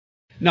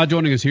Now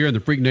joining us here in the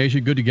Freak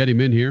Nation. Good to get him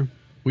in here.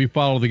 We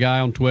follow the guy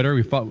on Twitter.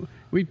 You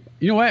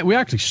know what? We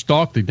actually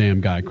stalk the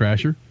damn guy,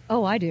 Crasher.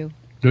 Oh, I do.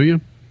 Do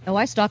you? Oh,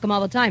 I stalk him all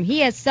the time.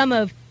 He has some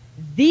of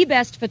the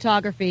best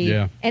photography.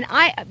 Yeah. And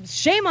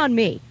shame on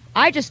me.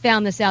 I just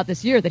found this out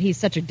this year that he's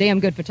such a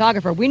damn good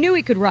photographer. We knew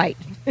he could write.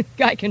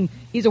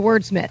 He's a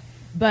wordsmith.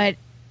 But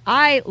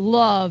I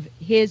love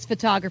his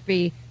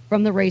photography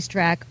from the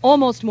racetrack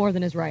almost more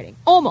than his writing.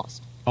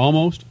 Almost.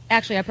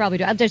 Actually, I probably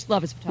do. I just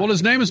love his photography. Well,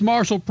 his name is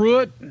Marshall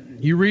Pruett.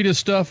 You read his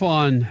stuff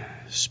on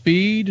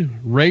Speed,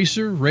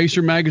 Racer,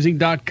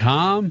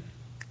 RacerMagazine.com.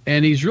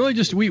 And he's really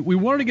just, we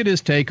wanted to get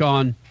his take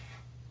on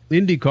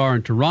IndyCar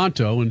in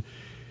Toronto and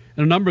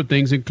a number of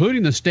things,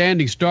 including the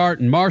standing start.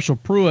 And Marshall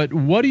Pruett,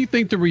 what do you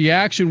think the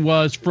reaction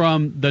was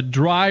from the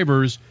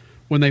drivers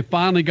when they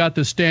finally got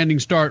the standing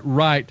start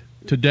right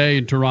today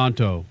in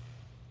Toronto?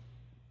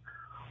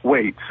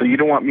 Wait, so you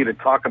don't want me to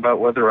talk about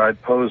whether I'd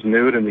pose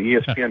nude in the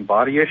ESPN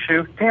body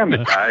issue? Damn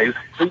it, guys.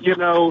 I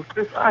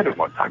don't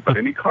want to talk about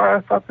IndyCar. I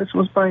thought this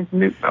was by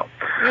nude. No.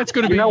 That's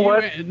going to be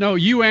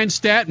you and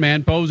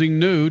Statman posing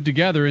nude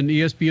together in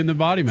ESPN the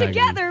Body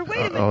magazine. Together?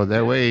 Wait a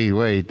minute.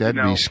 Wait.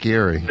 That'd be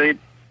scary.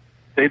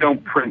 They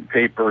don't print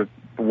paper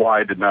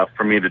wide enough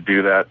for me to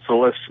do that.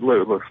 So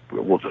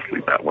we'll just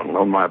leave that one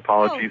alone. My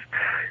apologies.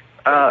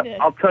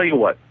 I'll tell you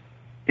what.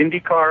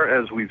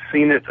 IndyCar, as we've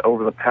seen it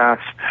over the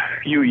past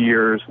few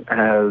years,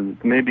 has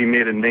maybe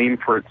made a name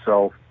for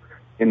itself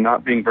in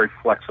not being very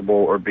flexible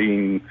or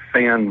being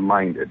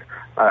fan-minded.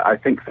 I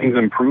think things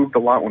improved a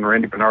lot when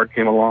Randy Bernard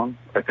came along.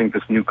 I think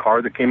this new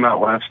car that came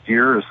out last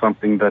year is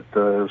something that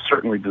is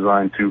certainly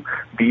designed to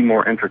be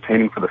more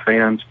entertaining for the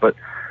fans, but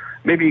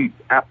maybe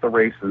at the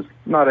races,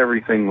 not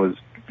everything was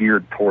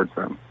geared towards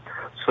them.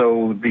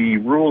 So the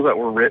rules that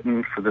were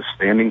written for this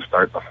standing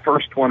start, the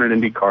first one in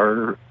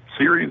IndyCar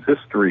series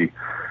history,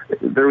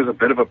 there was a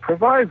bit of a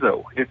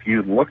proviso. If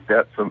you looked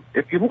at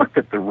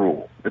the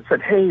rule, it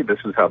said, hey, this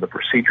is how the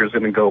procedure is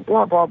going to go,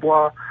 blah, blah,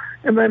 blah.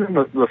 And then in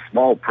the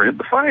small print,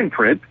 the fine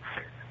print,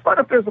 but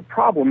if there's a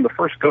problem the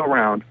first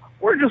go-round,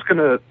 we're just going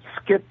to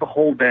skip the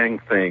whole dang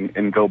thing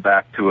and go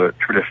back to a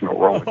traditional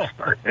rolling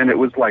start. And it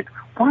was like,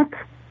 what?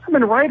 I've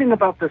been writing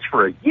about this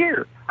for a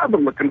year. I've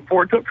been looking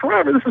forward to it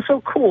forever. This is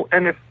so cool.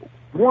 And if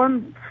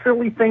one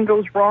silly thing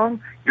goes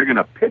wrong, you're going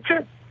to pitch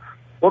it?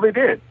 Well, they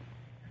did.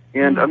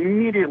 And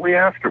immediately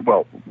after,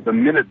 the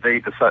minute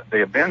they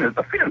abandoned it,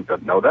 the fans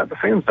don't know that. The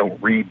fans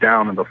don't read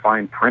down in the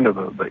fine print of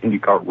the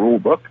IndyCar rule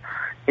book.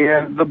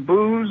 And the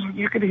boos,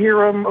 you could hear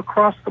them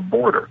across the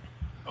border.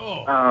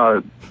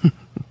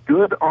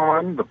 Good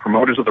on the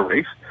promoters of the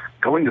race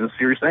going to the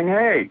series saying,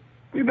 hey,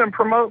 we've been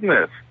promoting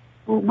this.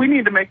 We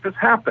need to make this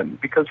happen,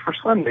 because for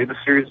Sunday, the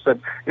series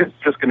said it's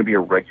just going to be a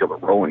regular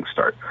rolling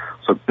start.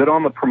 So good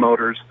on the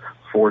promoters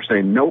for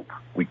saying, nope,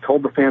 we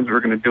told the fans we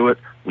were going to do it.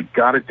 We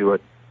got to do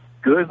it.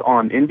 Good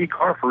on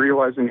IndyCar for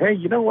realizing, hey,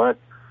 you know what?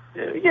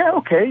 Yeah,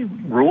 okay,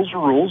 rules are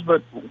rules,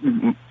 but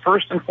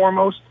first and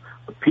foremost,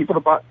 the people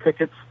that bought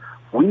tickets,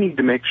 we need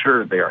to make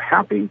sure they are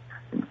happy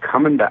and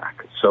coming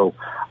back. So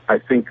I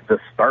think the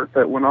start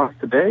that went off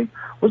today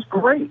was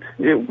great.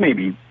 It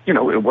maybe,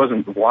 it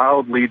wasn't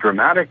wildly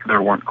dramatic.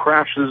 There weren't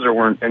crashes. There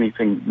weren't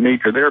anything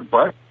major there,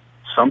 but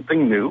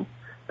something new,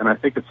 and I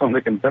think it's something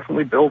they can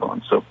definitely build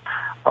on. So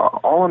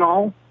all in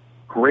all,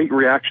 great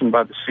reaction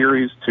by the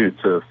series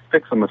to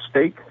fix a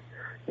mistake.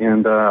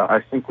 And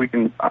I think we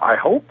can, I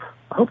hope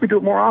we do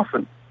it more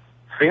often.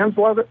 Fans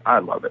love it. I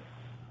love it.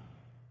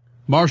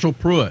 Marshall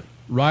Pruett,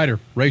 writer,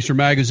 Racer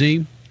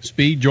Magazine.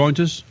 Speed joins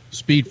us,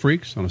 Speed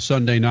Freaks, on a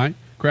Sunday night.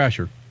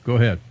 Crasher, go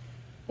ahead.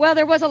 Well,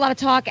 there was a lot of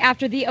talk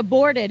after the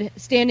aborted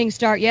standing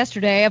start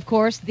yesterday. Of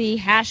course, the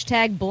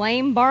hashtag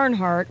Blame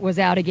Barnhart was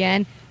out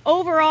again.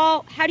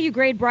 Overall, how do you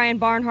grade Brian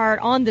Barnhart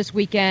on this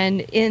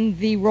weekend in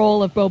the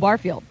role of Bo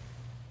Barfield?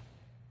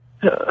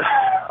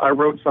 I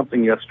wrote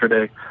something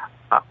yesterday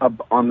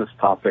on this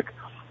topic.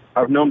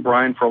 I've known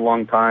Brian for a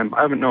long time.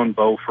 I haven't known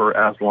Bo for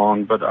as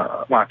long, but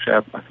actually,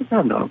 I think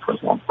I've known him for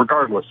as long.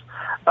 Regardless,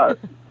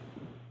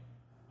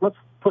 let's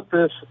put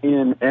this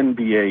in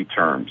NBA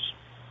terms.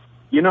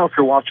 If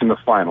you're watching the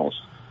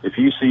finals, if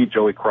you see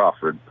Joey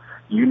Crawford,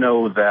 you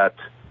know that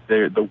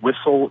the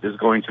whistle is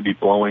going to be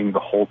blowing the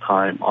whole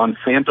time on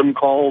phantom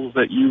calls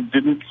that you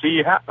didn't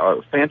see,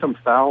 phantom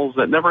fouls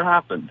that never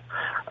happened.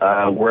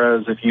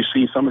 Whereas if you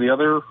see some of the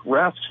other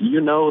refs, you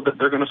know that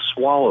they're going to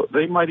swallow.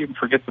 They might even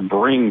forget to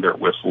bring their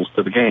whistles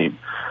to the game.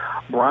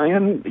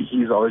 Brian,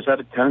 he's always had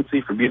a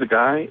tendency for the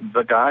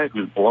guy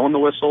who's blowing the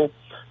whistle,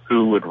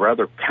 who would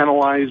rather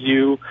penalize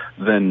you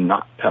than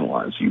not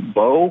penalize you.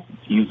 Bo,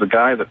 he's the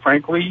guy that,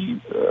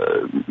 frankly,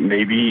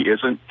 maybe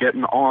isn't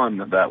getting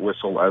on that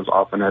whistle as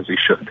often as he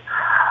should.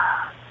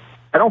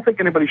 I don't think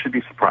anybody should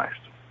be surprised.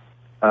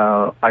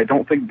 I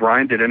don't think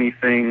Brian did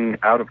anything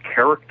out of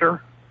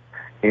character,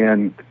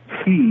 and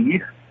he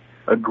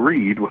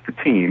agreed with the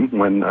team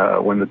when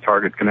the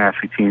Target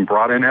Ganassi team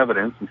brought in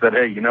evidence and said,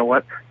 hey, you know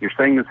what? You're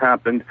saying this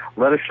happened.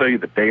 Let us show you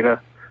the data.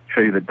 Show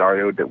you that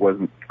Dario that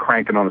wasn't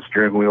cranking on the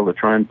steering wheel to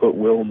try and put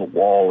Will in the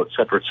wall, et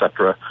cetera, et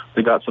cetera.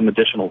 We got some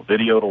additional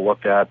video to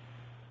look at.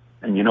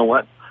 And you know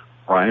what?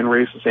 Brian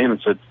raised his hand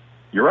and said,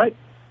 "You're right,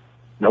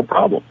 no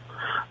problem,"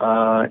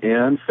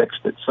 and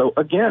fixed it. So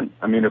again,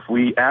 I mean, if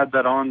we add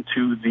that on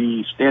to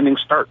the standing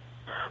start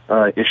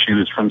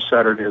issues from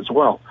Saturday as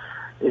well,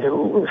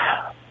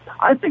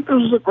 I think this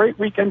was a great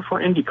weekend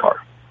for IndyCar.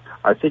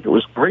 I think it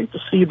was great to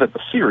see that the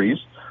series,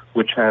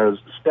 which has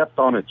stepped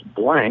on its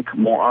blank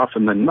more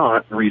often than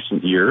not in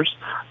recent years,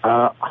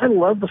 I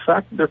love the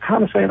fact that they're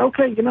kind of saying,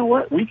 okay, you know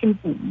what,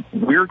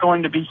 we're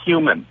going to be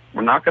human.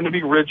 We're not going to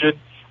be rigid.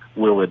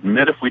 We'll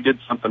admit if we did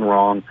something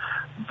wrong.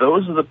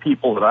 Those are the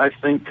people that I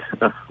think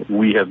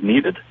we have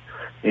needed.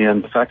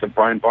 And the fact that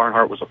Brian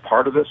Barnhart was a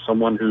part of this,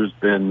 someone who's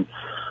been,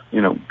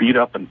 beat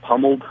up and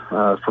pummeled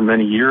for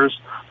many years,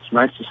 it's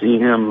nice to see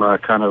him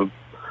kind of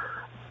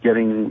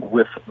getting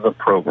with the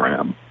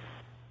program.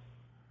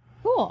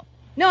 Cool.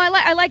 No,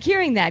 I like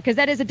hearing that, because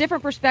that is a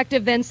different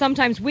perspective than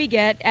sometimes we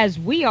get as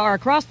we are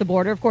across the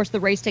border. Of course, the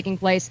race is taking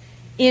place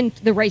in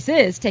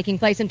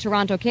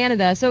Toronto,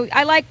 Canada. So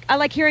I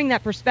like hearing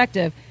that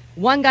perspective.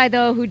 One guy,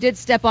 though, who did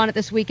step on it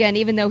this weekend,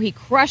 even though he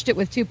crushed it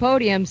with 2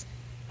 podiums,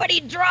 but he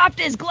dropped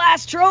his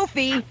glass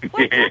trophy.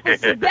 What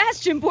was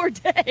Sebastian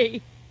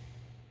Bourdais?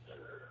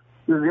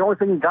 This is the only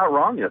thing he got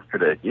wrong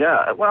yesterday.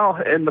 Yeah, well,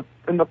 and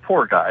the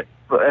poor guy.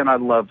 And I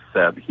love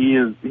Seb.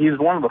 He's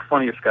one of the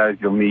funniest guys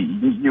you'll meet.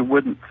 You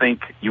wouldn't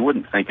think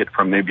it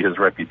from maybe his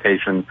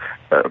reputation,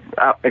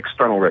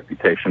 external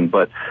reputation,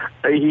 but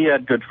he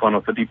had good fun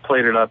with it. He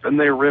played it up, and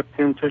they ripped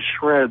him to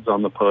shreds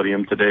on the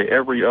podium today.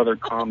 Every other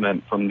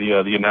comment from the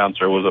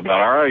announcer was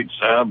about, all right,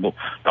 Seb, well,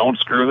 don't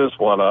screw this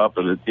one up.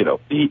 And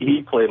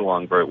he played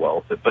along very well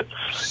with it. But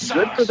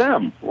good for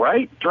them,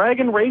 right?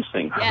 Dragon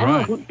racing.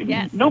 Yes. Right.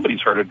 Yes.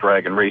 Nobody's heard of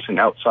Dragon racing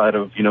outside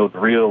of the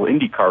real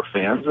IndyCar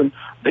fans, and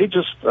they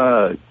just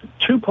 2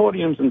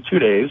 podiums in 2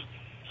 days.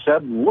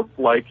 Seb looked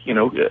like, he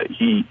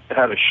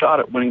had a shot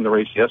at winning the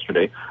race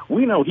yesterday.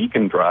 We know he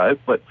can drive,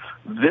 but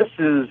this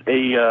is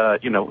a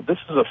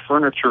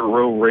furniture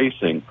row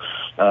racing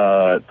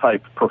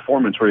type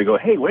performance where you go,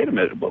 hey, wait a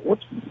minute, but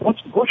what's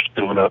Busch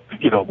doing up,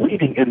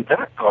 leading in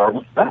that car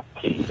with that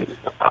team?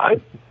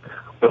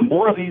 But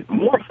more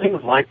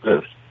things like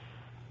this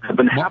have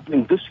been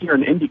happening this year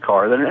in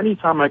IndyCar than any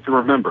time I can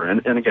remember.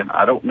 And again,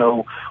 I don't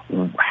know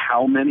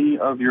how many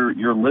of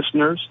your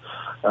listeners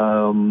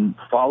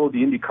follow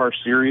the IndyCar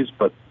series,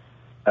 but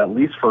at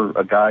least for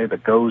a guy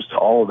that goes to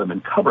all of them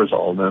and covers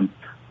all of them,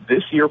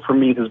 this year for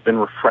me has been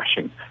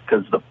refreshing,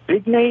 because the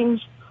big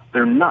names,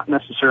 they're not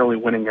necessarily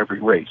winning every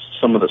race.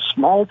 Some of the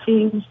small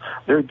teams,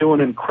 they're doing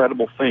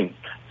incredible things.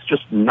 It's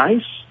just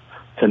nice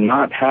to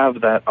not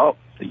have that,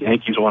 the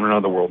Yankees won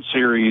another World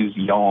Series,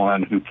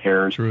 yawn, who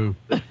cares? True.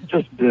 It's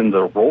just been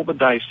the roll the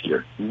dice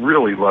here.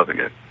 Really loving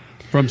it.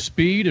 From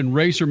Speed and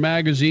Racer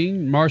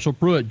Magazine, Marshall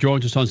Pruett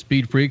joins us on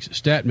Speed Freaks.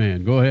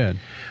 Statman, go ahead.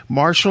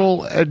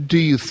 Marshall, do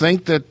you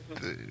think that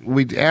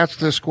we asked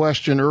this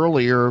question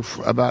earlier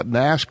about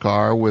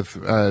NASCAR with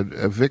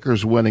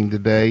Vickers winning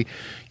today?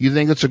 You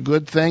think it's a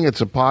good thing, it's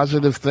a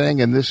positive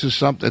thing, and this is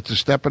something that's a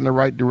step in the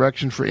right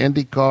direction for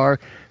IndyCar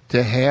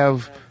to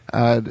have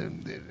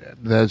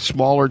the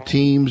smaller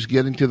teams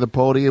getting to the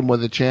podium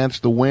with a chance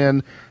to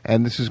win,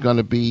 and this is going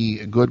to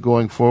be good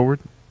going forward?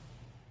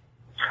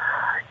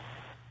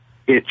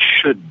 It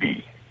should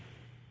be.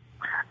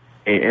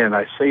 And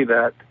I say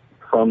that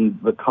from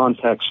the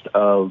context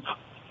of,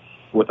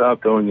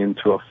 without going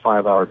into a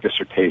 5-hour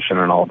dissertation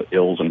on all the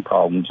ills and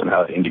problems and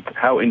how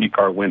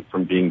IndyCar went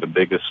from being the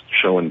biggest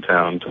show in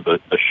town to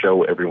the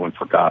show everyone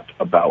forgot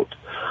about.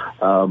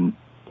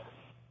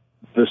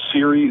 The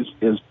series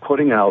is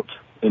putting out,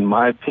 in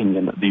my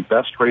opinion, the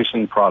best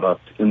racing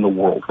product in the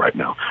world right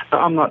now. Now,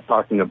 I'm not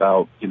talking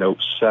about,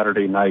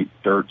 Saturday night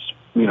dirts,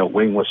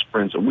 wingless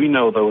sprints. We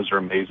know those are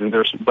amazing.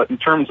 But in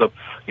terms of,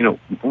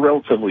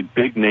 relatively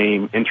big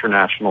name,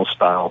 international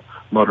style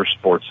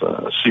motorsports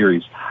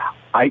series,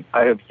 I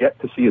have yet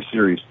to see a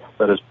series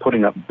that is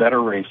putting up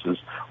better races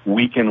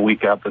week in,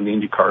 week out than the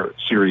IndyCar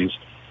series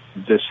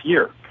this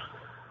year.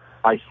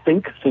 I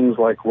think things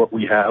like what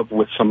we have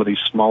with some of these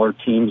smaller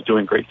teams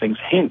doing great things.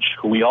 Hinch,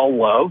 who we all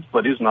love,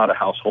 but is not a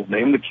household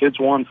name. The kid's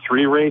won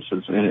 3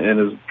 races and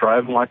is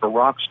driving like a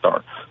rock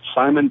star.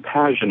 Simon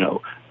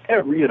Pagenaud,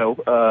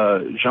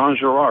 Jean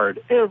Girard.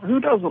 Who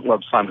doesn't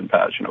love Simon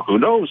Pagenaud? Who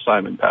knows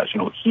Simon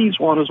Pagenaud? He's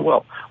won as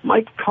well.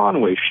 Mike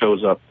Conway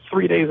shows up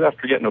 3 days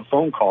after getting a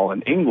phone call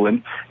in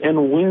England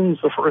and wins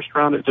the first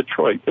round at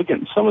Detroit.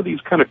 Again, some of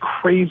these kind of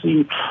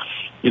crazy,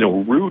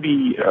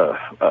 Rudy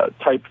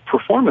type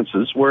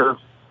performances where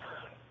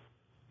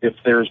if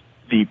there's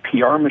the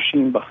PR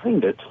machine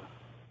behind it,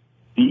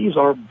 these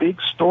are big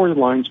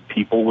storylines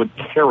people would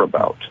care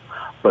about.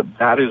 But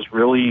that is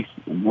really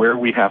where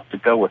we have to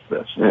go with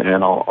this,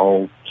 and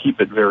I'll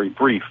keep it very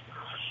brief.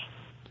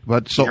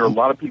 But there are a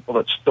lot of people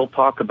that still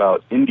talk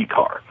about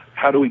IndyCar.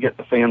 How do we get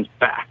the fans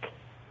back?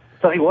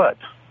 Tell you what,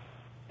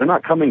 they're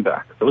not coming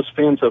back. Those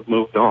fans have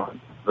moved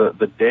on.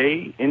 The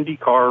day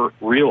IndyCar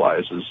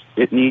realizes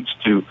it needs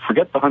to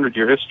forget the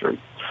 100-year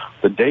history,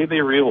 the day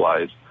they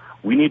realize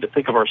we need to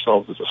think of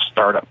ourselves as a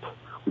startup,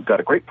 We've got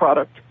a great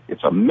product.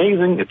 It's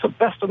amazing. It's the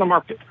best in the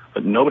market,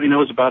 but nobody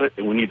knows about it,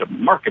 and we need to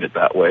market it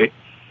that way.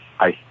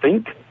 I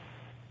think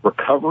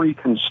recovery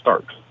can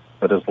start,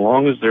 but as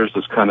long as there's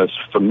this kind of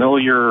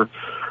familiar,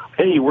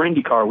 hey, we're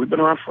IndyCar, we've been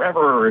around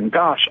forever, and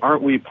gosh,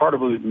 aren't we part of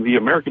the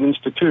American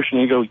institution?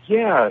 And you go,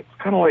 yeah, it's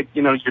kind of like,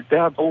 your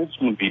dad's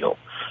Oldsmobile.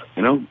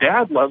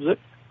 Dad loves it.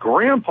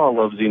 Grandpa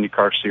loves the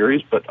IndyCar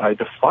series, but I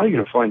defy you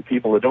to find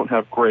people that don't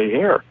have gray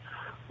hair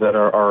that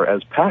are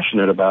as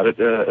passionate about it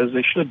as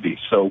they should be.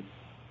 So,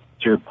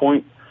 to your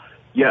point,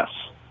 yes,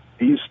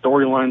 these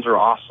storylines are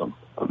awesome.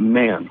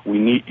 Man, we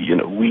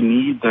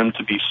need them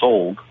to be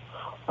sold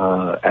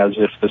as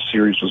if the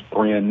series was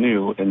brand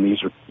new, and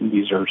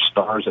these are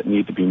stars that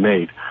need to be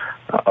made.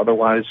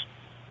 Otherwise,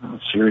 the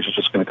series is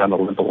just going to kind of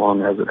limp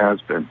along as it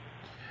has been.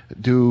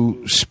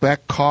 Do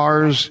spec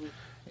cars,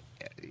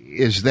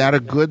 is that a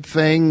good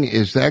thing?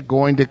 Is that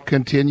going to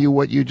continue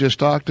what you just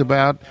talked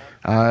about?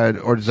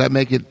 Or does that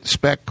make it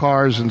spec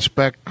cars and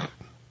spec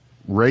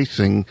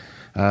racing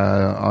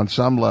on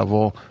some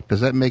level? Does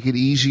that make it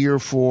easier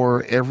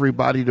for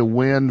everybody to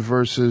win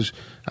versus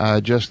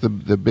just the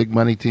big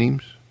money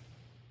teams?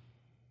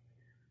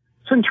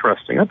 It's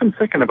interesting. I've been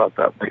thinking about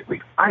that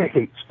lately. I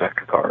hate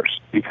spec cars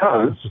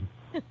because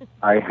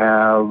I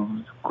have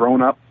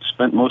grown up,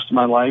 spent most of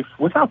my life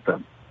without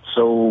them.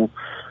 So,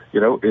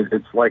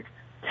 it's like,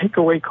 take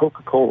away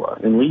Coca-Cola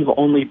and leave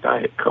only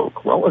Diet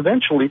Coke. Well,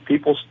 eventually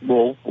people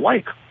will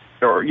like,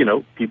 or,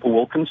 people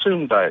will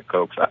consume Diet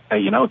Cokes.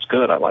 It's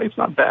good. It's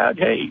not bad.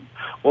 Hey,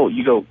 well,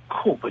 you go,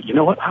 cool, but you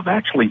know what? I've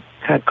actually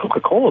had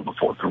Coca-Cola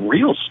before, the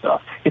real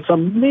stuff. It's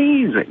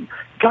amazing.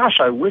 Gosh,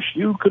 I wish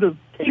you could have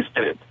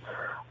tasted it.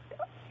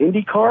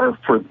 IndyCar,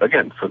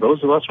 for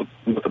those of us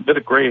with a bit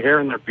of gray hair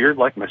in their beard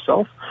like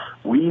myself,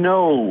 we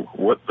know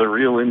what the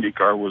real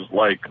IndyCar was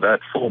like, that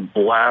full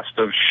blast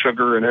of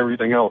sugar and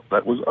everything else.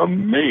 That was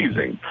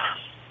amazing.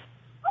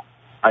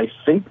 I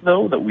think,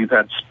 though, that we've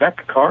had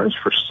spec cars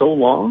for so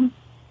long,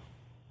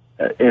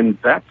 and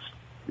that's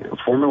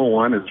Formula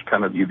One is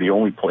kind of the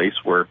only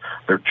place where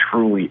they're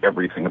truly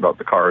everything about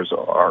the cars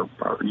are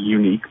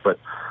unique. But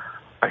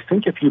I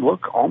think if you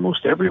look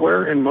almost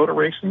everywhere in motor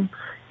racing,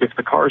 if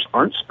the cars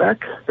aren't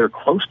spec, they're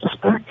close to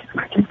spec,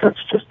 and I think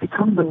that's just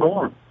become the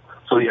norm.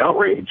 So the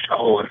outrage,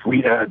 if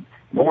we had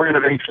more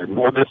innovation,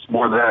 more this,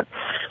 more that,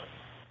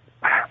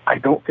 I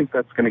don't think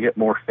that's going to get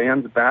more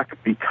fans back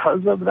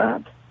because of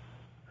that.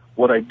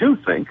 What I do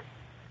think,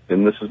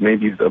 and this is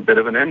maybe a bit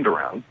of an end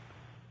around,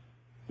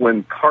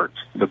 when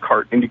the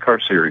IndyCar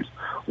series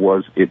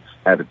was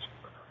at its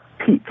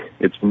peak,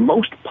 its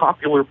most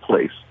popular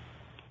place,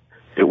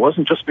 it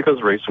wasn't just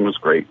because racing was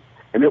great.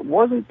 And it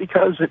wasn't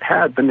because it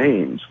had the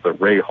names, the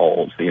Ray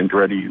Halls, the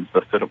Andretti's,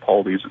 the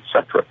Fittipaldis,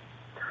 etc.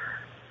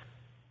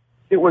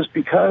 It was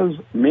because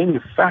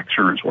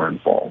manufacturers were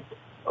involved.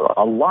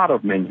 A lot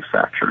of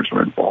manufacturers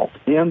were involved.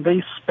 And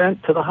they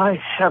spent to the high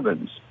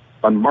heavens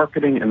on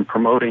marketing and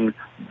promoting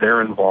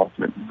their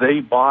involvement.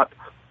 They bought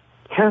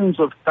tens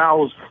of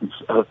thousands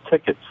of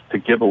tickets to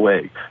give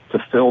away to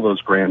fill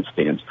those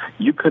grandstands.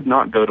 You could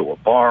not go to a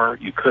bar,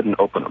 you couldn't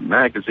open a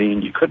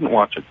magazine, you couldn't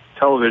watch a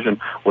television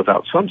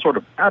without some sort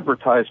of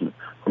advertisement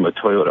from a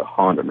Toyota,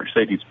 Honda,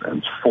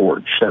 Mercedes-Benz,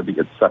 Ford, Chevy,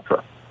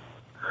 etc.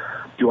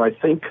 Do I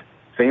think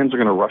fans are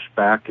going to rush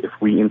back if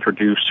we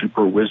introduce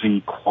super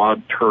whizzy,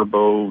 quad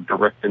turbo,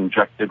 direct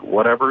injected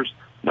whatevers?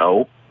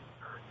 No.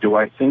 Do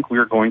I think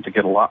we're going to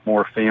get a lot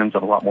more fans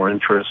and a lot more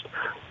interest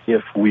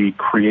if we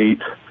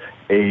create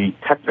a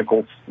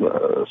technical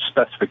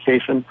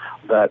specification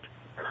that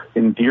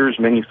endears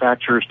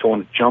manufacturers to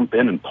want to jump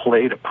in and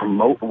play to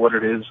promote what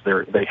it is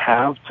they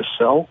have to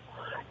sell,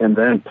 and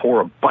then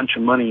pour a bunch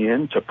of money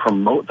in to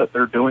promote that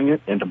they're doing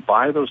it and to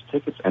buy those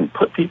tickets and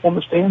put people in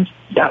the stands?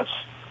 Yes.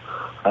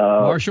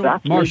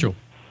 Marshall,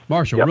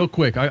 Yep. Real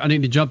quick, I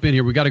need to jump in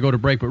here. We got to go to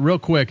break, but real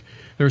quick,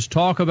 there's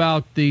talk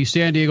about the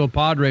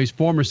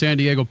former San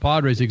Diego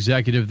Padres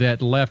executive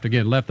that left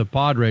the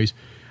Padres.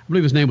 I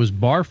believe his name was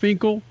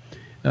Barfinkel.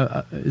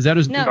 Is that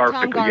his name? No,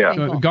 Tom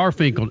Garfinkel.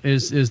 Garfinkel.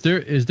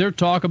 Is there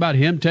talk about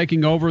him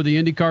taking over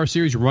the IndyCar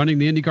series, running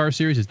the IndyCar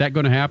series? Is that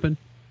going to happen?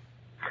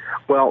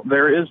 Well,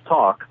 there is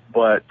talk,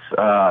 but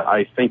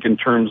I think in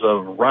terms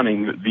of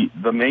running,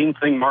 the main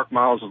thing Mark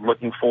Miles is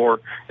looking for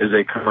is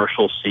a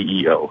commercial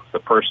CEO, the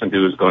person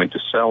who is going to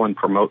sell and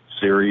promote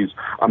the series.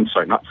 I'm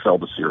sorry, not sell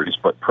the series,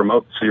 but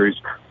promote the series,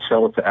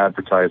 sell it to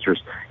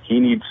advertisers. He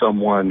needs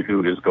someone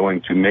who is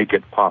going to make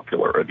it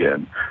popular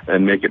again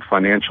and make it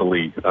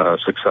financially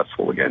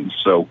successful again.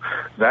 So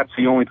that's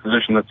the only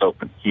position that's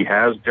open. He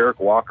has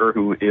Derek Walker,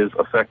 who is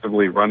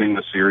effectively running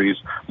the series.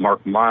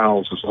 Mark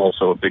Miles is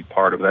also a big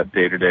part of that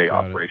day-to-day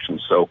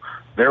operation. So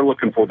they're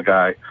looking for the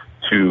guy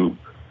to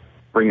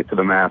bring it to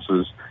the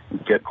masses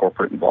and get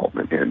corporate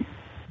involvement in.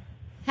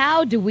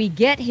 How do we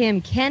get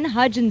him Ken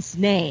Hudgens'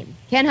 name?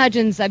 Ken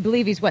Hudgens, I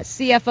believe he's,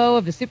 CFO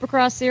of the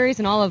Supercross series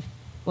and all of,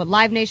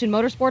 Live Nation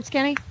Motorsports,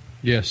 Kenny?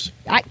 Yes.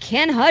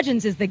 Ken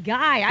Hudgens is the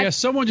guy.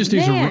 Someone just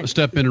needs to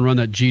step in and run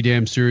that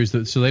G-Dam series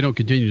so they don't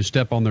continue to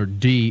step on their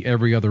D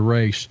every other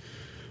race.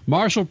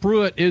 Marshall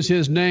Pruett is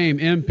his name,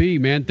 MP,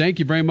 man. Thank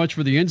you very much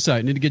for the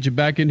insight. Need to get you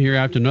back in here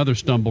after another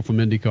stumble from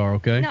IndyCar,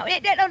 okay? No,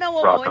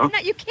 it's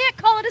not. You can't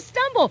call it a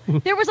stumble.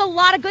 There was a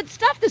lot of good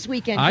stuff this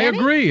weekend, I Kenny.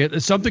 agree.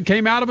 Something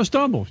came out of a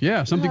stumble.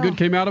 Yeah, something good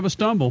came out of a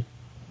stumble.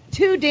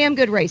 2 damn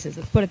good races,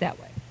 let's put it that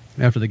way.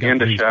 After they got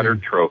and a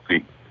shattered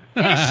trophy.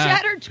 And a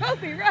shattered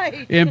trophy,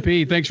 right.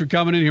 MP, thanks for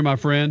coming in here, my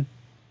friend.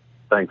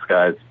 Thanks,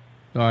 guys.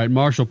 All right,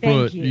 Marshall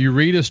Pruett. you. You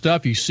read his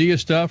stuff, you see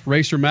his stuff,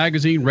 Racer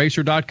Magazine,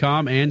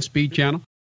 racer.com, and Speed Channel.